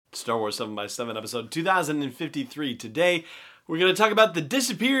Star Wars 7 by 7 episode 2053. Today, we're going to talk about The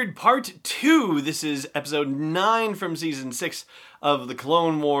Disappeared Part 2. This is episode 9 from season 6 of The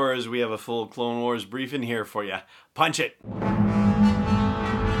Clone Wars. We have a full Clone Wars briefing here for you. Punch it!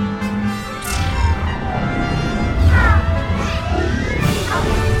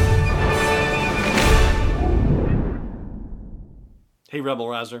 Hey Rebel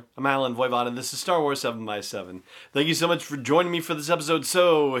Rouser, I'm Alan Voivod and this is Star Wars 7 by 7. Thank you so much for joining me for this episode.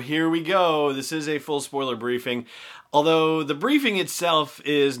 So here we go. This is a full spoiler briefing. Although the briefing itself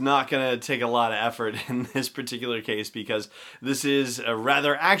is not going to take a lot of effort in this particular case because this is a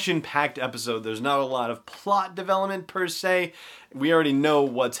rather action-packed episode. There's not a lot of plot development per se. We already know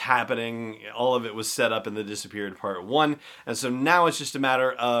what's happening. All of it was set up in The Disappeared Part 1. And so now it's just a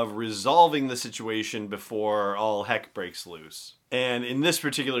matter of resolving the situation before all heck breaks loose. And in this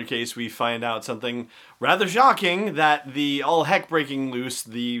particular case, we find out something rather shocking, that the all heck breaking loose,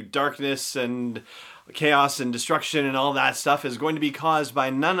 the darkness and chaos and destruction and all that stuff is going to be caused by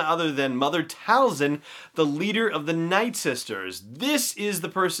none other than Mother Talzin, the leader of the Night Sisters. This is the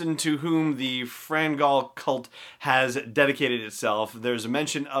person to whom the Frangal cult has dedicated itself. There's a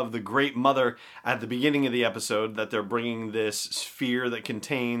mention of the Great Mother at the beginning of the episode, that they're bringing this sphere that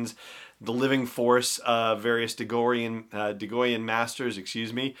contains the living force of various Dagoian masters,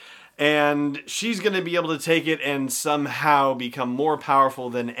 and she's going to be able to take it and somehow become more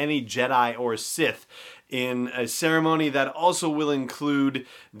powerful than any Jedi or Sith in a ceremony that also will include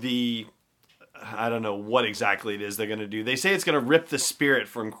I don't know what exactly it is they're going to do. They say it's going to rip the spirit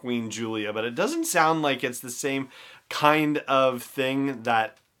from Queen Julia, but it doesn't sound like it's the same kind of thing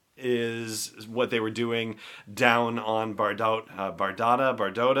that is what they were doing down on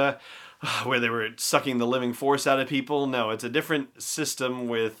Bardota, where they were sucking the living force out of people. No, it's a different system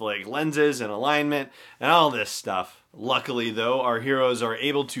with like lenses and alignment and all this stuff. Luckily, though, our heroes are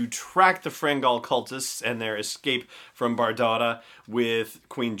able to track the Frangal cultists and their escape from Bardota with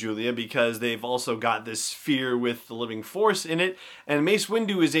Queen Julia, because they've also got this sphere with the living force in it, and Mace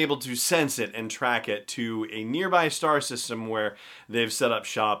Windu is able to sense it and track it to a nearby star system where they've set up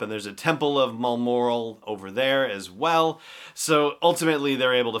shop, and there's a Temple of Malmoral over there as well. So ultimately,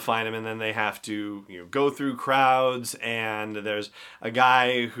 they're able to find him, and then they have to go through crowds, and there's a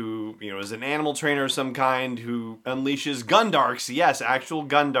guy who is an animal trainer of some kind who unleashes Gundarks, yes, actual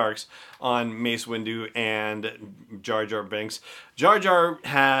Gundarks, on Mace Windu and Jar Jar Binks. Jar Jar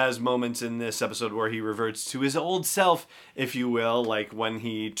has moments in this episode where he reverts to his old self, if you will, like when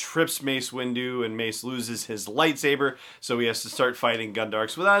he trips Mace Windu and Mace loses his lightsaber, so he has to start fighting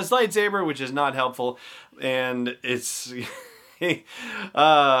Gundarks without his lightsaber, which is not helpful, and it's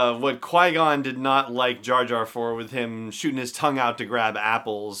what Qui-Gon did not like Jar Jar for, with him shooting his tongue out to grab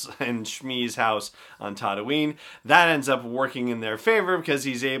apples in Shmi's house on Tatooine. That ends up working in their favor because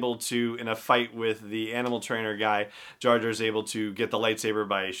he's able to, in a fight with the animal trainer guy, Jar Jar's able to get the lightsaber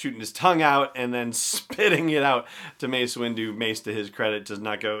by shooting his tongue out and then spitting it out to Mace Windu. Mace, to his credit, does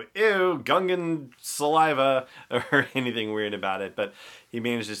not go, ew, Gungan saliva, or anything weird about it, but he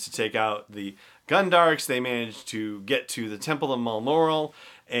manages to take out the Gundarks. They manage to get to the Temple of Malmoral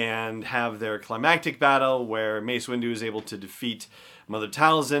and have their climactic battle where Mace Windu is able to defeat Mother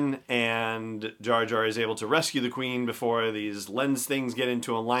Talzin, and Jar Jar is able to rescue the Queen before these lens things get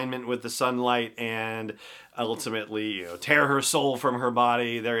into alignment with the sunlight and ultimately tear her soul from her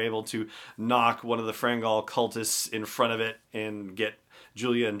body. They're able to knock one of the Frangal cultists in front of it and get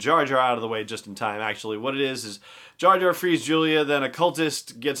Julia and Jar Jar out of the way just in time. Actually, what it is Jar Jar frees Julia, then a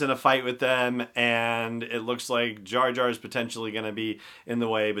cultist gets in a fight with them, and it looks like Jar Jar is potentially going to be in the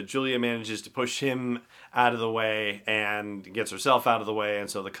way, but Julia manages to push him out of the way and gets herself out of the way, and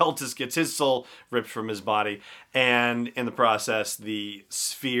so the cultist gets his soul ripped from his body, and in the process, the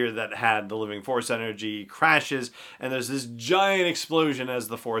sphere that had the living force energy crashes, and there's this giant explosion as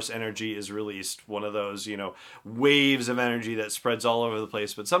the force energy is released. One of those, waves of energy that spreads all over the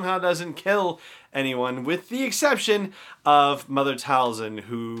place, but somehow doesn't kill anyone, with the exception of Mother Talzin,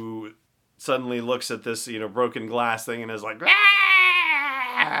 who suddenly looks at this, broken glass thing and is like,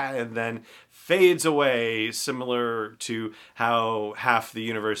 "Ah!" and then fades away, similar to how half the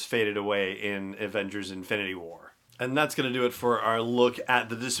universe faded away in Avengers Infinity War. And that's going to do it for our look at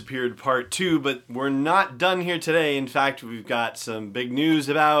The Disappeared Part 2, but we're not done here today. In fact, we've got some big news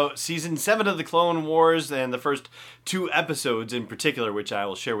about Season 7 of The Clone Wars, and the first 2 episodes in particular, which I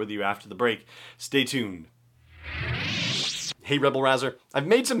will share with you after the break. Stay tuned. Hey Rebel Rouser, I've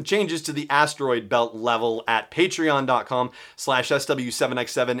made some changes to the asteroid belt level at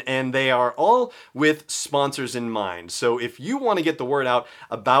patreon.com/SW7X7, and they are all with sponsors in mind. So if you want to get the word out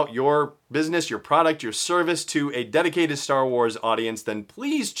about your business, your product, your service to a dedicated Star Wars audience, then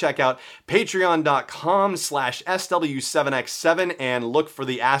please check out patreon.com/SW7X7 and look for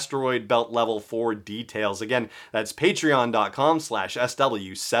the asteroid belt level for details. Again, that's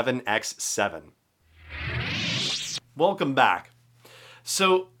patreon.com/SW7X7. Welcome back.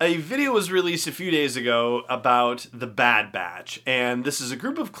 So, a video was released a few days ago about the Bad Batch, and this is a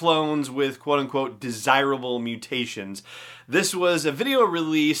group of clones with quote-unquote desirable mutations. This was a video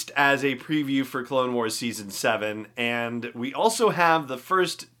released as a preview for Clone Wars Season 7, and we also have the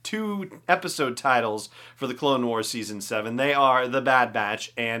first 2 episode titles for the Clone Wars Season 7. They are The Bad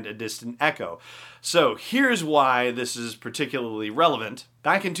Batch and A Distant Echo. So here's why this is particularly relevant.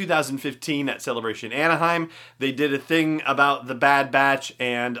 Back in 2015 at Celebration Anaheim, they did a thing about the Bad Batch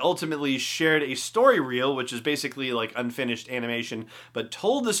and ultimately shared a story reel, which is basically like unfinished animation, but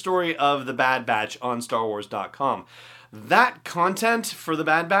told the story of the Bad Batch on StarWars.com. That content for the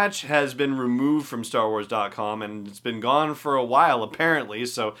Bad Batch has been removed from StarWars.com, and it's been gone for a while apparently,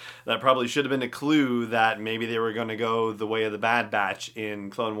 so that probably should have been a clue that maybe they were going to go the way of the Bad Batch in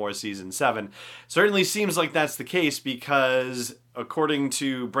Clone Wars Season 7. Certainly seems like that's the case because according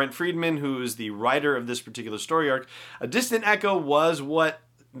to Brent Friedman, who's the writer of this particular story arc, A Distant Echo was what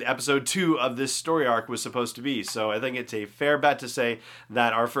episode 2 of this story arc was supposed to be. So I think it's a fair bet to say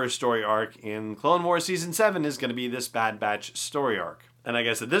that our first story arc in Clone Wars Season 7 is going to be this Bad Batch story arc. And I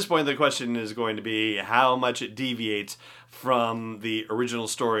guess at this point the question is going to be how much it deviates from the original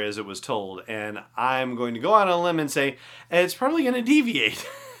story as it was told. And I'm going to go out on a limb and say it's probably going to deviate.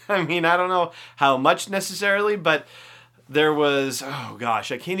 I mean, I don't know how much necessarily, but there was, oh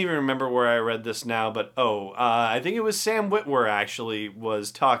gosh, I can't even remember where I read this now, but I think it was Sam Witwer actually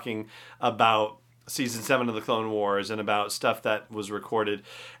was talking about Season 7 of the Clone Wars and about stuff that was recorded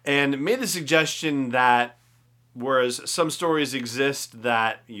and made the suggestion that whereas some stories exist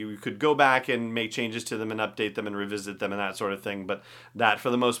that you could go back and make changes to them and update them and revisit them and that sort of thing, but that for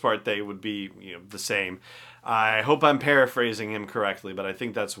the most part they would be the same. I hope I'm paraphrasing him correctly, but I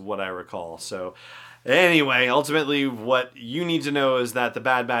think that's what I recall. So anyway, ultimately what you need to know is that the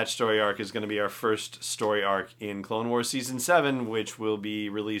Bad Batch story arc is going to be our first story arc in Clone Wars Season 7, which will be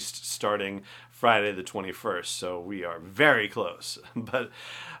released starting Friday the 21st. So we are very close. But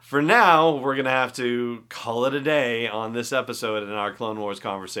for now, we're going to have to call it a day on this episode in our Clone Wars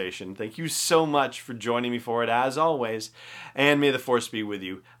conversation. Thank you so much for joining me for it, as always. And may the Force be with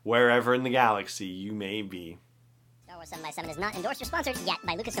you, wherever in the galaxy you may be. Star Wars 7x7 is not endorsed or sponsored yet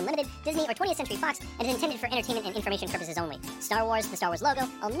by Lucasfilm Limited, Disney, or 20th Century Fox, and is intended for entertainment and information purposes only. Star Wars, the Star Wars logo,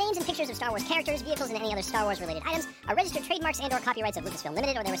 all names and pictures of Star Wars characters, vehicles, and any other Star Wars-related items are registered trademarks and/or copyrights of Lucasfilm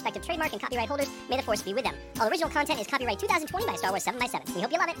Limited or their respective trademark and copyright holders. May the Force be with them. All original content is copyright 2020 by Star Wars 7x7. We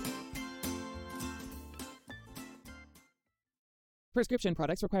hope you love it. Prescription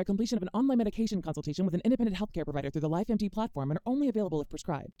products require completion of an online medication consultation with an independent healthcare provider through the LifeMD platform and are only available if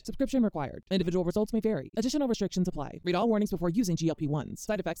prescribed. Subscription required. Individual results may vary. Additional restrictions apply. Read all warnings before using GLP-1s.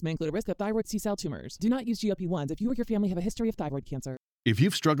 Side effects may include a risk of thyroid C-cell tumors. Do not use GLP-1s if you or your family have a history of thyroid cancer. If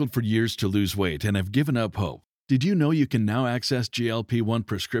you've struggled for years to lose weight and have given up hope, did you know you can now access GLP-1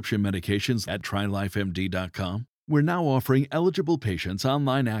 prescription medications at TryLifeMD.com? We're now offering eligible patients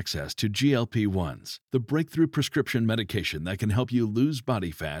online access to GLP-1s, the breakthrough prescription medication that can help you lose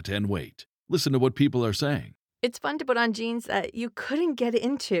body fat and weight. Listen to what people are saying. It's fun to put on jeans that you couldn't get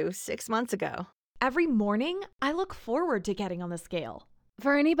into 6 months ago. Every morning, I look forward to getting on the scale.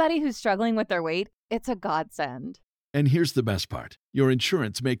 For anybody who's struggling with their weight, it's a godsend. And here's the best part. Your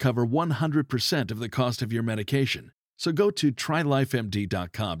insurance may cover 100% of the cost of your medication. So go to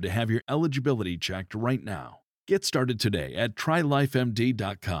TryLifeMD.com to have your eligibility checked right now. Get started today at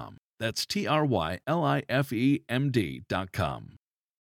TryLifeMD.com. That's TryLifeMD.com.